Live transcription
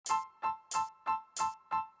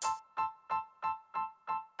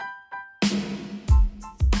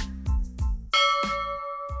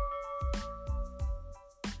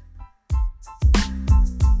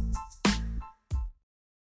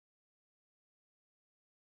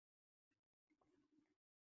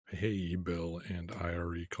Hey, Bill and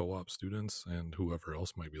IRE co-op students and whoever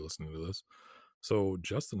else might be listening to this. So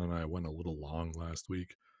Justin and I went a little long last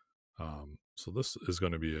week. So this is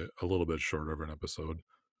going to be a little bit shorter of an episode.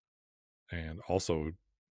 And also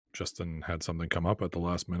Justin had something come up at the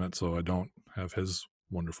last minute, so I don't have his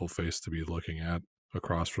wonderful face to be looking at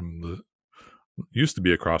across from the used to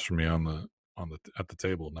be across from me on the at the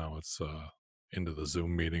table. Now it's into the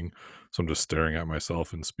Zoom meeting. So I'm just staring at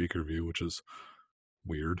myself in speaker view, which is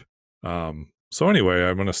weird. So anyway,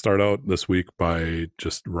 I'm going to start out this week by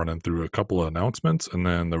just running through a couple of announcements, and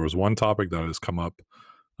then there was one topic that has come up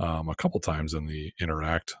a couple times in the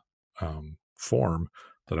Interact form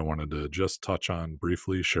that I wanted to just touch on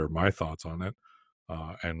briefly, share my thoughts on it,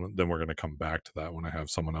 and then we're going to come back to that when I have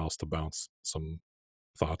someone else to bounce some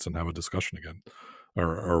thoughts and have a discussion again,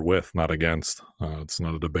 or with, not against. It's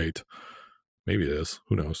not a debate. Maybe it is.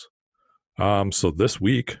 Who knows? So this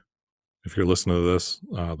week, if you're listening to this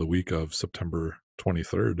the week of September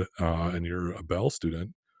 23rd and you're a Bell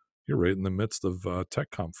student, you're right in the midst of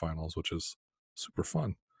TechComp finals, which is super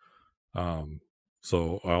fun.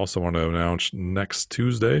 So I also want to announce next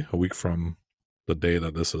Tuesday, a week from the day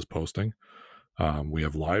that this is posting, we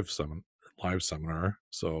have live seminar.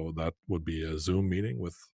 So that would be a Zoom meeting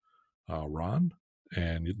with Ron,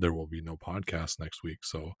 and there will be no podcast next week.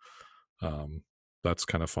 So that's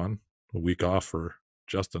kind of fun. A week off for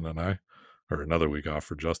Justin and I, or another week off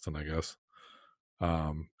for Justin, I guess.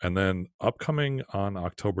 And then upcoming on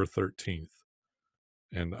October 13th,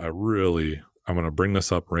 and I'm going to bring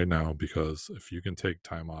this up right now because if you can take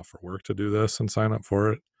time off for work to do this and sign up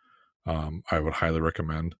for it, I would highly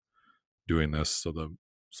recommend doing this.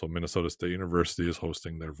 So Minnesota State University is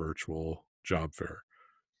hosting their virtual job fair.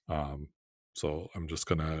 So I'm just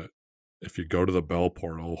gonna, if you go to the Bell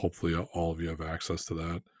portal, hopefully all of you have access to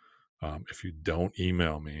that. If you don't,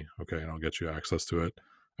 email me, okay, and I'll get you access to it.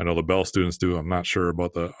 I know the Bell students do. I'm not sure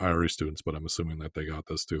about the IRE students, but I'm assuming that they got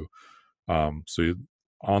this too.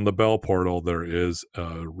 On the Bell portal, there is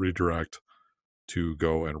a redirect to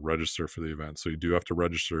go and register for the event. So you do have to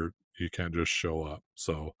register. You can't just show up.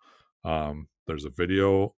 So there's a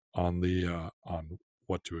video on the on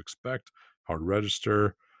what to expect, how to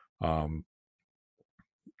register.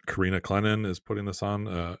 Karina Clennon is putting this on,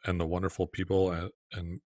 and the wonderful people at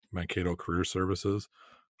Mankato Career Services.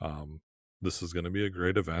 This is going to be a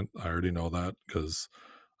great event. I already know that because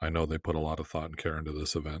I know they put a lot of thought and care into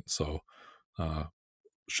this event. So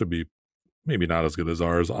should be maybe not as good as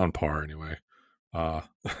ours, on par anyway.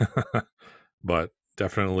 But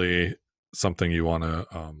definitely something you want to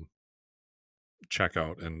check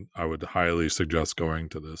out, and I would highly suggest going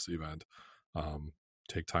to this event.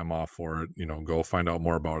 Take time off for it, go find out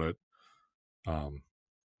more about it.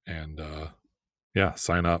 And yeah,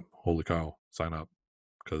 sign up. Holy cow, sign up.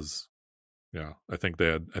 Because yeah, I think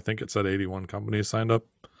it said 81 companies signed up.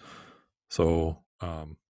 So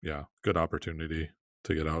yeah, good opportunity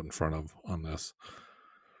to get out in front of on this.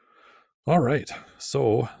 All right,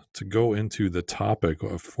 so to go into the topic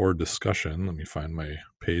for discussion, let me find my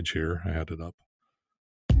page here. I had it up.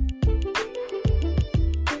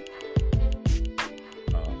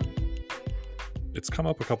 It's come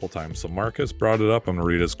up a couple times. So Marcus brought it up. I'm going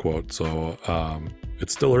to read his quote. So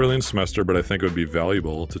it's still early in the semester, but I think it would be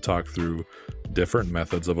valuable to talk through different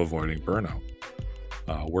methods of avoiding burnout.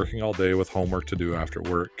 Working all day with homework to do after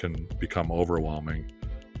work can become overwhelming.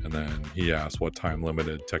 And then he asks what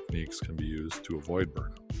time-limited techniques can be used to avoid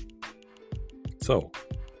burnout. So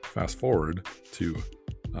fast forward to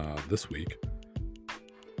this week,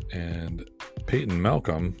 and Peyton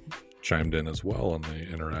Malcolm chimed in as well on the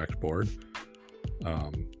Interact board.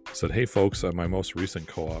 Said, hey folks, at my most recent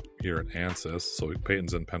co-op here at ANSYS, so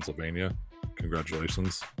Peyton's in Pennsylvania,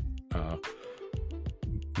 congratulations,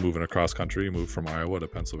 moving across country, moved from Iowa to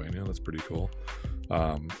Pennsylvania, that's pretty cool.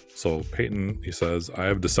 So Peyton, he says, I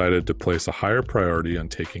have decided to place a higher priority on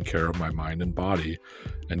taking care of my mind and body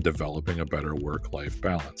and developing a better work-life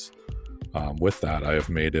balance. With that, I have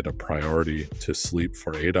made it a priority to sleep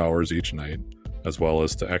for 8 hours each night, as well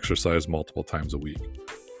as to exercise multiple times a week.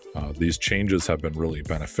 These changes have been really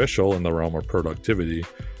beneficial in the realm of productivity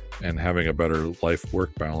and having a better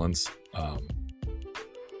life-work balance.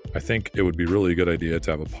 I think it would be really a good idea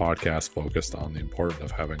to have a podcast focused on the importance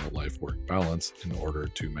of having a life-work balance in order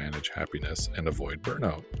to manage happiness and avoid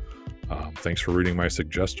burnout. Thanks for reading my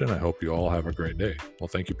suggestion. I hope you all have a great day. Well,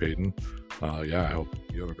 thank you, Peyton. Yeah, I hope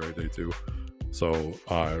you have a great day too. So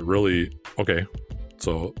okay.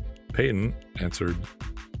 So Peyton answered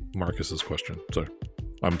Marcus's question. Sorry.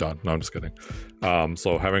 I'm done. No, I'm just kidding.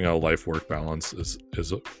 So having a life-work balance is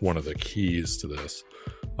one of the keys to this,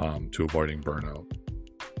 to avoiding burnout.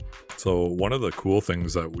 So one of the cool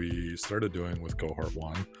things that we started doing with cohort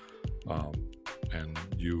one, um, and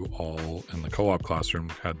you all in the co-op classroom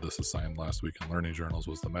had this assigned last week in learning journals,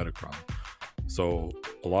 was the Metacron. So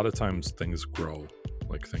a lot of times things grow,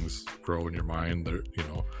 like things grow in your mind.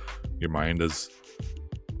 Your mind is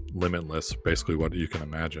limitless, basically what you can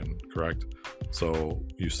imagine, correct? So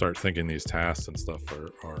you start thinking these tasks and stuff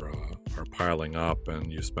are piling up,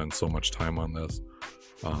 and you spend so much time on this.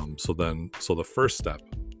 So the first step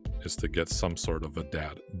is to get some sort of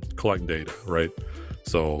collect data, right?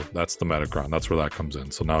 So that's the Metacron. That's where that comes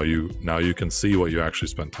in. So now you can see what you actually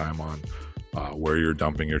spent time on, where you're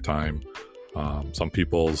dumping your time. Some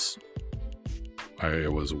people's,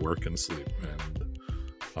 it was work and sleep,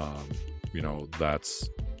 and that's,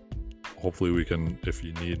 hopefully we can, if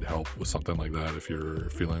you need help with something like that, if you're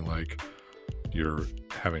feeling like you're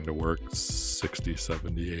having to work 60,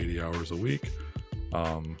 70, 80 hours a week,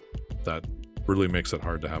 that really makes it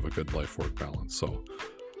hard to have a good life work balance. So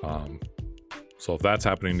if that's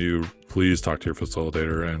happening to you, please talk to your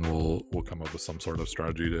facilitator, and we'll come up with some sort of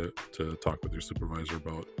strategy to talk with your supervisor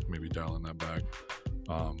about maybe dialing that back.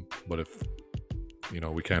 But if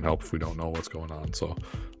we can't help if we don't know what's going on, so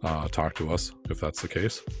talk to us if that's the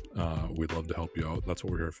case. We'd love to help you out. That's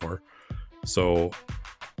what we're here for. So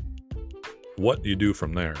what you do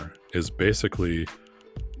from there is basically,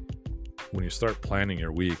 when you start planning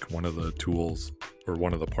your week, one of the tools, or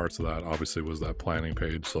one of the parts of that, obviously, was that planning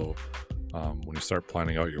page. So when you start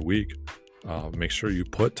planning out your week, make sure you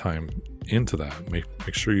put time into that. Make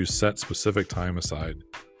sure you set specific time aside.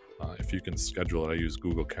 If you can schedule it, I use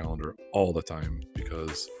Google Calendar all the time,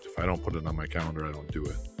 because if I don't put it on my calendar, I don't do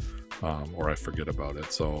it, or I forget about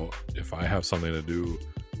it. So if I have something to do,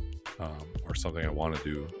 or something I want to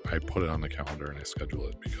do, I put it on the calendar and I schedule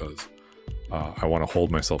it, because I want to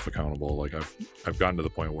hold myself accountable. Like I've gotten to the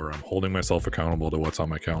point where I'm holding myself accountable to what's on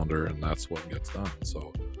my calendar, and that's what gets done.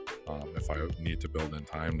 So if I need to build in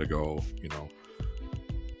time to go,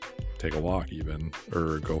 take a walk even,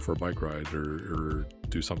 or go for a bike ride, or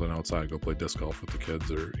do something outside, go play disc golf with the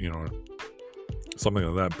kids, or something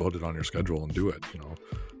like that, build it on your schedule and do it.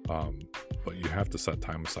 But you have to set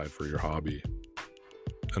time aside for your hobby.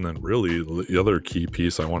 And then really the other key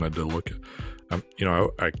piece I wanted to look at,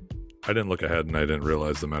 I didn't look ahead, and I didn't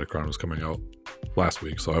realize the Metacron was coming out last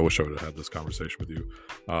week, so I wish I would have had this conversation with you.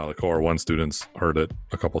 The Cohort 1 students heard it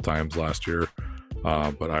a couple times last year,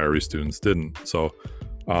 but IRE students didn't. So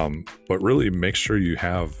but really make sure you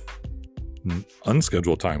have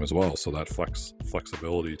unscheduled time as well, so that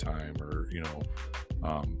flexibility time, or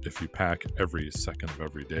if you pack every second of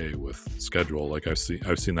every day with schedule, like I've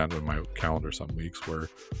seen that in my calendar some weeks where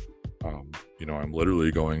I'm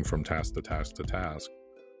literally going from task to task to task,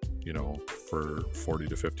 for 40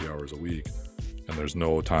 to 50 hours a week, and there's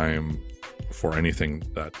no time for anything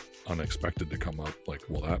that unexpected to come up. Like,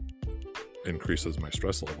 well, that increases my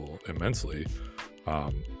stress level immensely,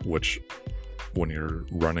 which, when you're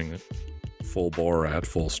running full bore at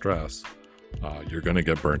full stress, you're going to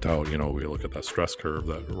get burnt out. We look at that stress curve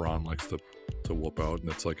that Ron likes to whoop out, and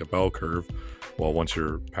it's like a bell curve. Well, once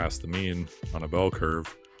you're past the mean on a bell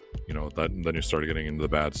curve, then you start getting into the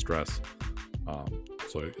bad stress.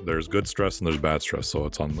 So there's good stress and there's bad stress. So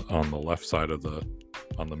it's on the left side of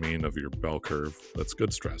on the mean of your bell curve. That's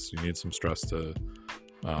good stress. You need some stress to,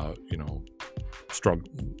 struggle,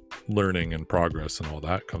 learning and progress and all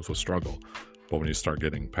that comes with struggle. But when you start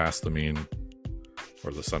getting past the mean,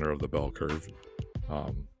 or the center of the bell curve,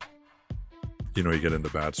 you get into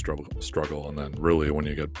bad struggle. And then really when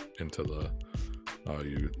you get into the,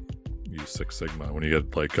 you use 6 sigma, when you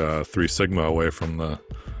get like 3 sigma away from the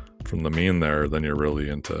mean there, then you're really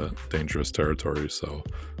into dangerous territory. So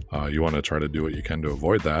you want to try to do what you can to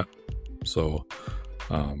avoid that. So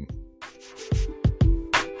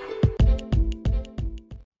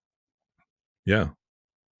yeah,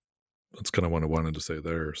 that's kind of what I wanted to say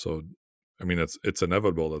there. So I mean, it's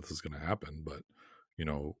inevitable that this is going to happen, but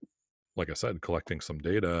like I said, collecting some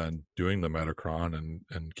data and doing the Metacron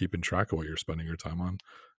and keeping track of what you're spending your time on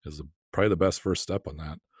is probably the best first step on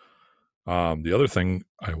that. The other thing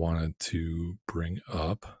I wanted to bring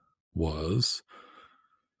up was,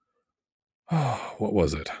 what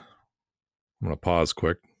was it? I'm going to pause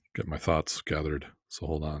quick, get my thoughts gathered. So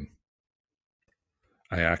hold on.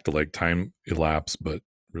 I act like time elapsed, but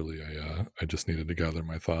really I just needed to gather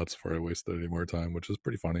my thoughts before I wasted any more time, which is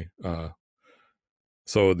pretty funny.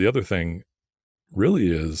 So the other thing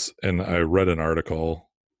really is, and I read an article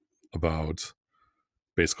about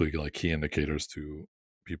basically like key indicators to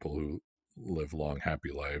people who live long,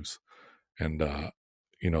 happy lives. And,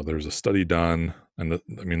 there's a study done, and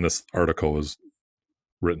this article was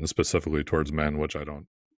written specifically towards men, which I don't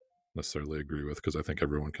necessarily agree with because I think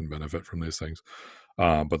everyone can benefit from these things.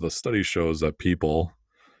 But the study shows that people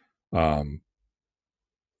um,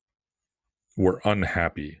 were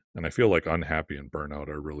unhappy, and I feel like unhappy and burnout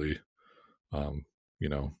are really, um,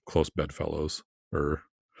 close bedfellows, or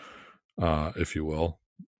if you will.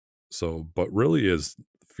 So, but really is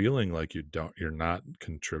feeling like you're not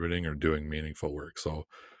contributing or doing meaningful work. So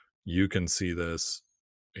you can see this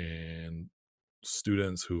in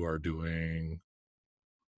students who are doing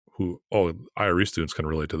IRE students can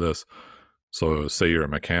relate to this. So say you're a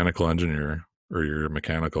mechanical engineer or you're a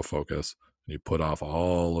mechanical focus and you put off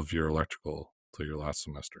all of your electrical to your last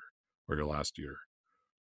semester or your last year,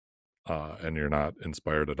 and you're not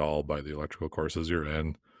inspired at all by the electrical courses you're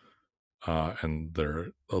in, and there are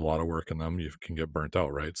a lot of work in them, you can get burnt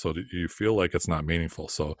out, right? So you feel like it's not meaningful.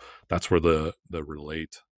 So that's where the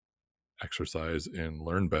relate exercise and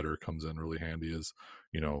learn better comes in really handy, is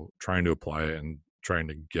trying to apply it and trying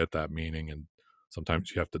to get that meaning. And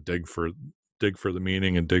sometimes you have to dig for the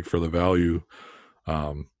meaning and dig for the value.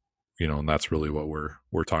 um and that's really what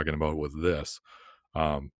we're talking about with this.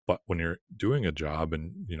 But when you're doing a job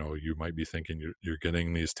and you might be thinking you're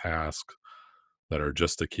getting these tasks that are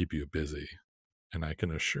just to keep you busy, and I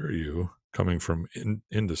can assure you, coming from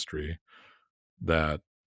industry, that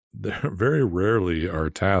there very rarely are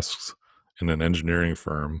tasks in an engineering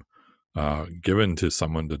firm given to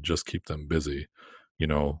someone to just keep them busy. You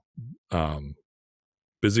know, um,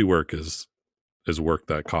 busy work is work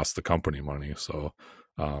that costs the company money. So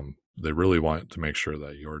they really want to make sure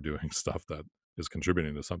that you're doing stuff that is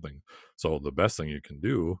contributing to something. So the best thing you can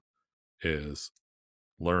do is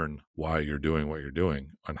learn why you're doing what you're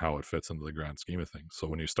doing and how it fits into the grand scheme of things. So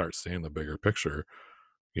when you start seeing the bigger picture,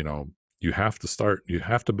 you know, you have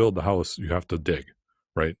to build the house, you have to dig,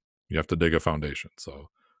 right? You have to dig a foundation. So,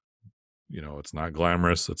 it's not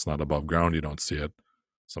glamorous, it's not above ground, you don't see it.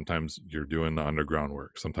 Sometimes you're doing the underground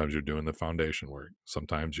work, sometimes you're doing the foundation work,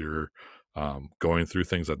 sometimes you're going through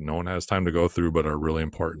things that no one has time to go through but are really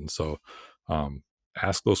important. So, um,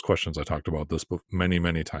 ask those questions. I talked about this many,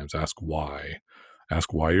 many times. Ask why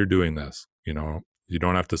you're doing this. You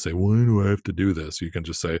don't have to say, why do I have to do this? You can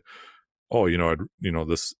just say, oh,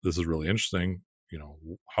 this is really interesting.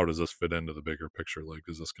 How does this fit into the bigger picture? Like,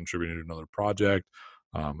 is this contributing to another project?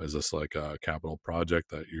 Is this like a capital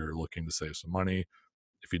project that you're looking to save some money?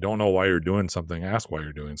 If you don't know why you're doing something, ask why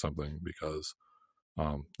you're doing something, because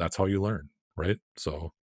that's how you learn, right?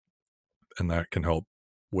 So, and that can help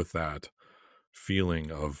with that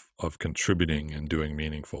feeling of contributing and doing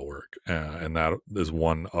meaningful work. And that is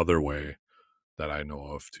one other way that I know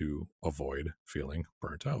of to avoid feeling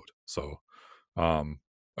burnt out. So, um,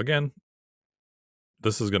 again,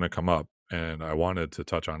 this is going to come up, and I wanted to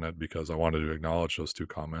touch on it because I wanted to acknowledge those two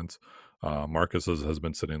comments. Marcus has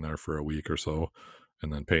been sitting there for a week or so,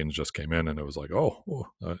 and then Peyton just came in, and it was like,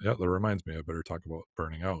 yeah, that reminds me, I better talk about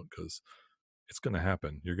burning out, because it's going to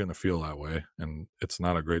happen. You're going to feel that way, and it's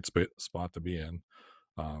not a great spot to be in.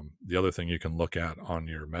 The other thing you can look at on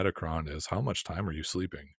your Metacron is how much time are you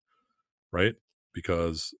sleeping, right?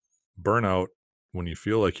 Because burnout, when you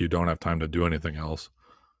feel like you don't have time to do anything else.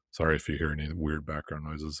 Sorry if you hear any weird background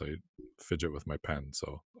noises. I fidget with my pen,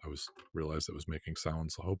 so I realized it was making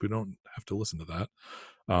sounds. So I hope you don't have to listen to that.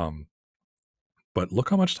 Um, but look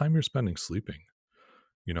how much time you're spending sleeping.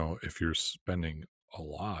 If you're spending a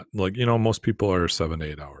lot, like most people are 7 to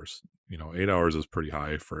 8 hours. 8 hours is pretty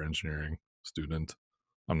high for engineering student.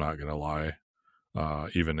 I'm not gonna lie.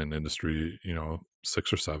 Even in industry,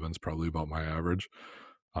 6 or 7 is probably about my average.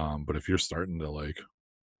 But if you're starting to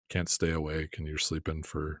can't stay awake and you're sleeping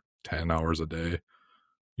for 10 hours a day,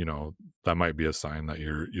 you know that might be a sign that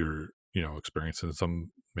you're experiencing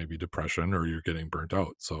some maybe depression, or you're getting burnt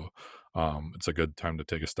out. So it's a good time to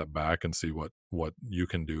take a step back and see what you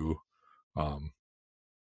can do um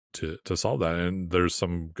to solve that. And there's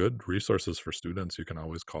some good resources for students. You can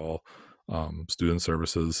always call student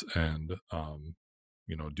services and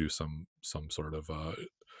do some sort of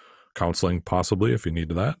counseling, possibly, if you need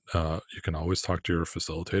that. You can always talk to your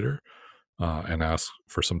facilitator and ask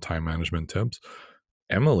for some time management tips.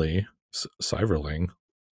 Emily Seiverling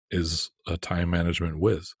is a time management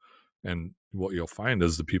whiz. And what you'll find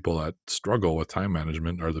is the people that struggle with time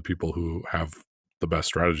management are the people who have the best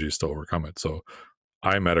strategies to overcome it. So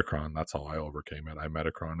I Metacron, that's how I overcame it. I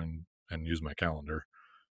Metacron and use my calendar.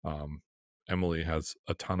 Um, Emily has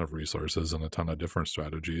a ton of resources and a ton of different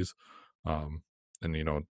strategies. Um, and,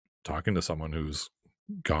 talking to someone who's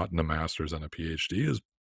gotten a master's and a PhD is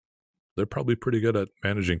they're probably pretty good at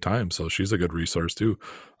managing time. So she's a good resource too.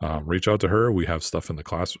 Reach out to her. We have stuff in the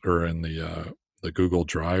class or in the Google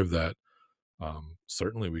Drive that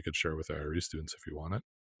certainly we could share with IRE students if you want it.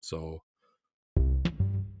 So,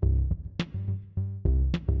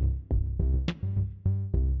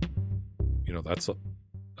 that's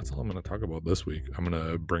all I'm going to talk about this week. I'm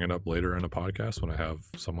going to bring it up later in a podcast when I have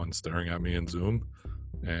someone staring at me in Zoom,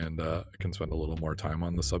 and I can spend a little more time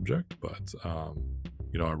on the subject. But I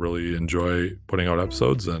really enjoy putting out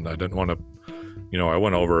episodes, and I didn't want to.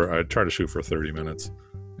 I tried to shoot for 30 minutes,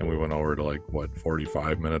 and we went over to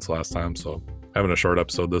 45 minutes last time. So having a short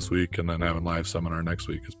episode this week and then having live seminar next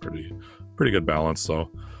week is pretty good balance. So,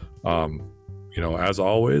 as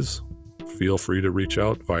always, feel free to reach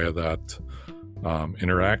out via that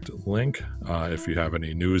interact link. If you have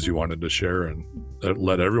any news you wanted to share and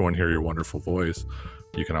let everyone hear your wonderful voice,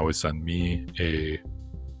 you can always send me a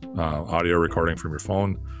audio recording from your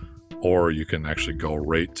phone, or you can actually go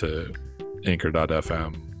right to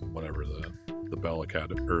anchor.fm, whatever the Bell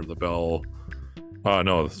Academy or the Bell.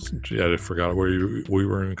 No, I forgot where we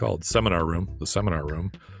were even called. The seminar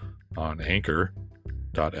room on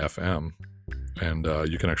anchor.fm. And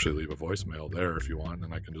you can actually leave a voicemail there if you want,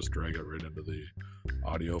 and I can just drag it right into the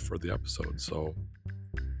audio for the episode. So,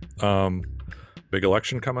 big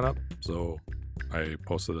election coming up. So I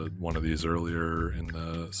posted one of these earlier in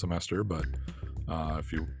the semester, but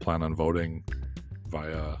if you plan on voting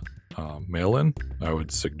via mail-in, I would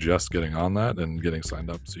suggest getting on that and getting signed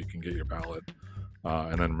up so you can get your ballot.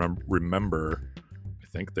 And then remember, I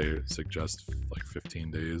think they suggest 15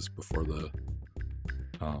 days before the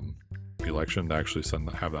election to actually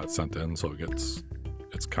have that sent in, so it's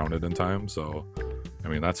counted in time. So I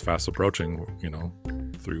mean, that's fast approaching,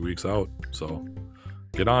 3 weeks out. So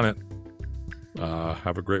get on it.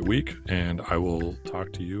 Have a great week, and I will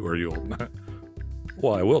talk to you, or you'll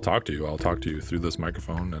well, I will talk to you. I'll talk to you through this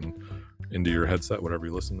microphone and into your headset, whatever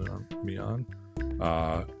you listen to me on.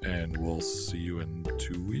 And we'll see you in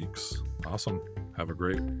 2 weeks. Awesome. Have a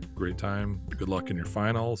great time. Good luck in your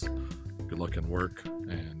finals. Good luck in work,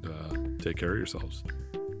 and take care of yourselves.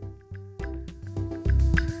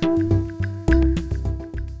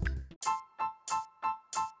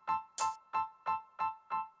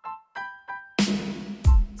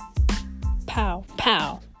 Pow,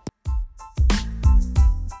 pow.